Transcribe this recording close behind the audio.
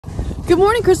Good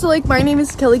morning, Crystal Lake. My name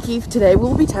is Kelly Keefe. Today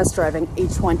we'll be test driving a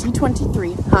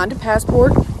 2023 Honda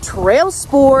Passport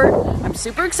TrailSport. I'm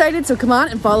super excited, so come on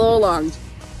and follow along.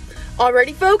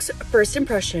 Alrighty, folks, first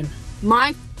impression.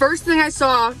 My first thing I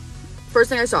saw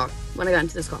when I got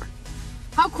into this car.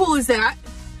 How cool is that?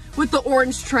 With the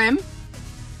orange trim.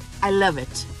 I love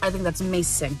it. I think that's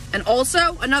amazing. And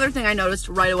also, another thing I noticed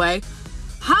right away,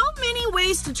 how many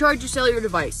ways to charge your cellular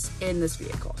device in this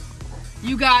vehicle?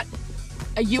 You got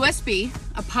a USB,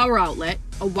 a power outlet,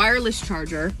 a wireless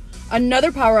charger,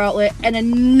 another power outlet, and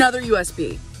another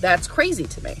USB. That's crazy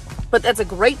to me. But that's a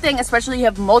great thing, especially if you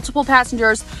have multiple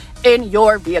passengers in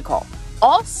your vehicle.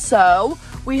 Also,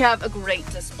 we have a great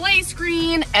display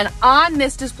screen, and on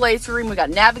this display screen, we got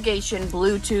navigation,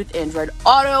 Bluetooth, Android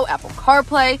Auto, Apple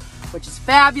CarPlay, which is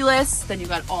fabulous. Then you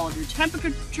got all of your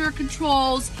temperature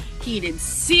controls, heated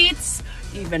seats,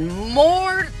 even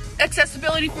more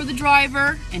accessibility for the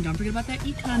driver, and don't forget about that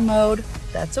econ mode.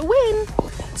 That's a win.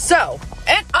 So,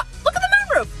 and look at the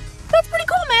moonroof. That's pretty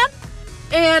cool, man.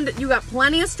 And you got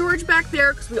plenty of storage back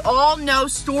there, because we all know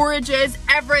storage is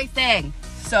everything.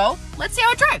 So let's see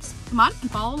how it drives. Come on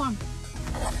and follow along.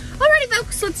 Alrighty,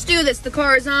 folks, let's do this. The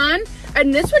car is on,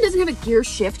 and this one doesn't have a gear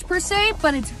shift per se,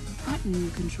 but it's button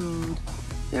controlled.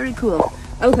 Very cool.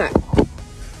 Okay,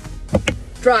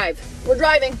 drive. We're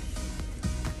driving.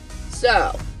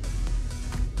 So,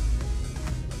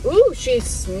 ooh, she's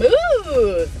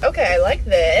smooth. Okay, I like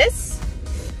this.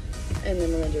 And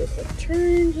then we're gonna do a quick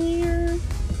turn here.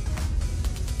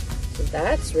 So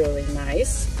that's really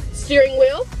nice. Steering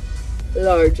wheel,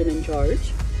 large and in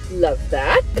charge. Love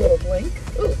that. A little blink.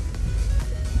 Ooh,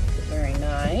 very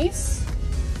nice.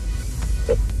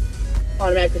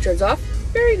 Automatically turns off.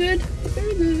 Very good,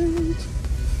 very good.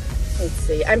 Let's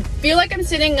see, I feel like I'm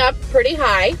sitting up pretty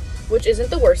high, which isn't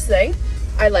the worst thing.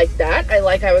 I like that. I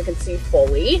like how I can see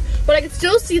fully, but I can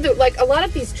still see the, like, a lot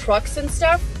of these trucks and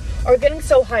stuff are getting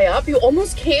so high up, you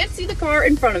almost can't see the car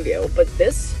in front of you. But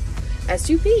this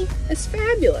SUV is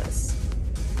fabulous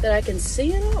that I can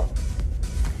see it all.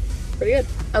 Pretty good.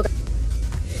 Okay.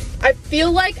 I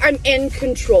feel like I'm in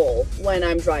control when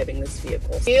I'm driving this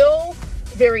vehicle. I feel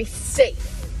very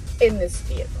safe in this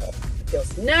vehicle. It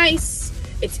feels nice.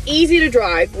 It's easy to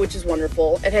drive, which is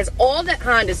wonderful. It has all that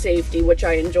Honda safety, which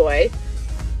I enjoy.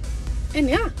 And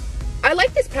yeah, I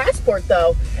like this Passport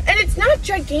though. And it's not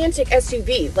gigantic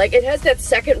SUV. Like, it has that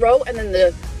second row and then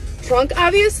the trunk,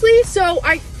 obviously. So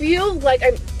I feel like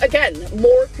I'm, again,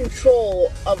 more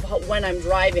control of when I'm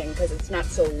driving, because it's not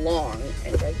so long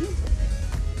and gigantic.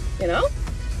 You know?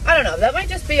 I don't know. That might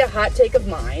just be a hot take of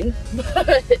mine.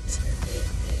 But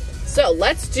so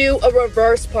let's do a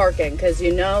reverse parking, because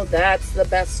you know that's the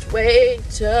best way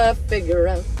to figure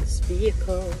out this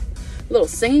vehicle. A little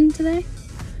singing today.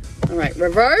 All right,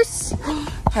 reverse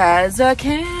has a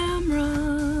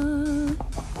camera.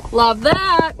 Love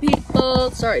that,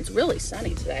 people. Sorry, it's really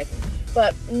sunny today.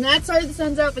 But not sorry the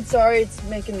sun's out, but sorry it's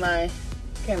making my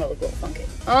camera look a little funky.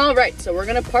 All right, so we're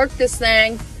gonna park this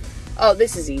thing. Oh,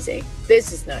 this is easy.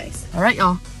 This is nice. All right,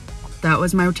 y'all. That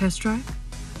was my test drive.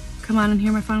 Come on and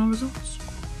hear my final results.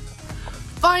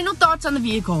 Final thoughts on the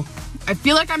vehicle. I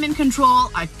feel like I'm in control.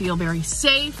 I feel very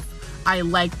safe. I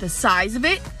like the size of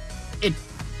it. It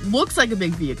looks like a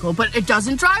big vehicle, but it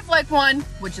doesn't drive like one,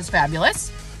 which is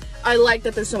fabulous. I like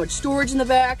that there's so much storage in the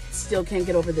back. Still can't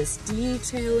get over this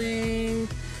detailing.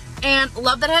 And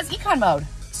love that it has econ mode.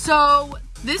 So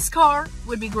this car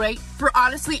would be great for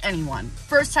honestly anyone.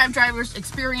 First time drivers,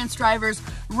 experienced drivers,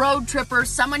 road trippers,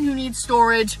 someone who needs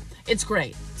storage. It's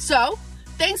great. So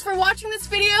thanks for watching this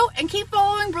video, and keep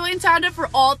following Brilliant Honda for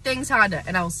all things Honda,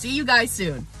 and I will see you guys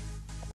soon.